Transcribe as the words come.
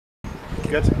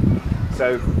good.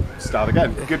 So start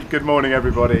again. Good morning,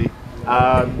 everybody.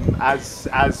 As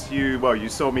you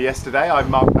saw me yesterday. I'm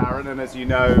Mark Barron, and as you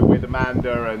know, with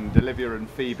Amanda and Olivia and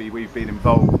Phoebe, we've been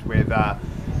involved with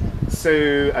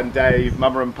Sue and Dave,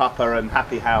 Mama and Papa, and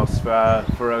Happy House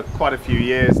for quite a few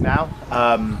years now.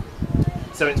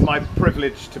 So it's my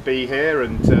privilege to be here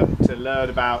and to learn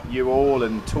about you all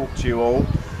and talk to you all.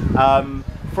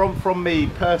 From me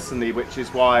personally, which is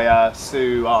why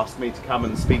Sue asked me to come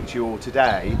and speak to you all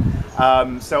today.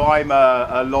 So I'm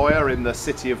a lawyer in the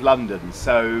City of London.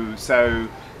 So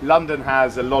London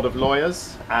has a lot of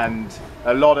lawyers, and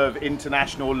a lot of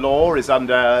international law is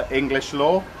under English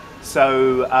law.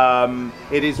 So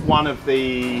it is one of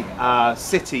the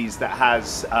cities that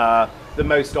has the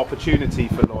most opportunity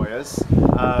for lawyers.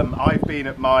 I've been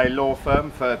at my law firm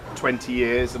for 20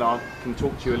 years, and I can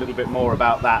talk to you a little bit more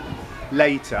about that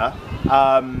later.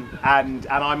 And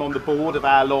I'm on the board of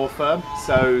our law firm,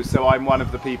 so I'm one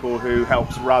of the people who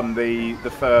helps run the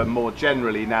firm more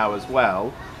generally now as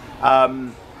well.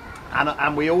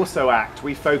 And we also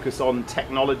we focus on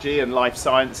technology and life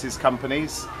sciences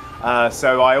companies.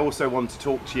 So I also want to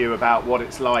talk to you about what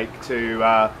it's like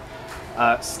to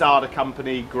start a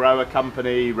company, grow a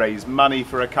company, raise money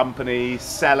for a company,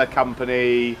 sell a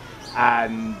company,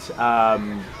 and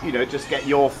just get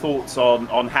your thoughts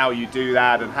on how you do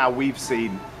that and how we've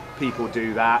seen people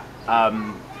do that.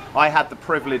 I had the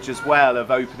privilege as well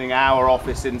of opening our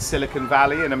office in Silicon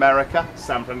Valley in America,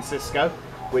 San Francisco,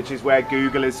 which is where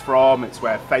Google is from, it's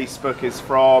where Facebook is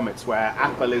from, it's where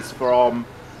Apple is from.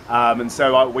 And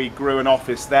so we grew an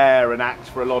office there and act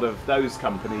for a lot of those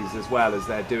companies as well, as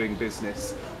they're doing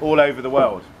business all over the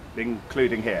world,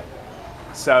 including here.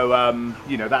 So,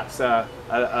 that's an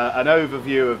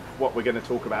overview of what we're going to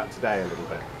talk about today a little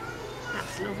bit.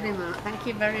 That's lovely, Mark. Thank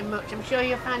you very much. I'm sure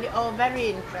you'll find it all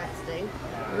very interesting.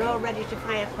 We're all ready to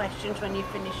fire questions when you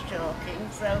finish talking.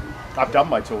 So I've done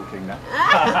my talking now.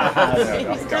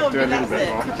 He's told do me a little that's bit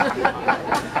it. more.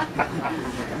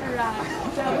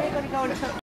 Right. So we're going to go and touch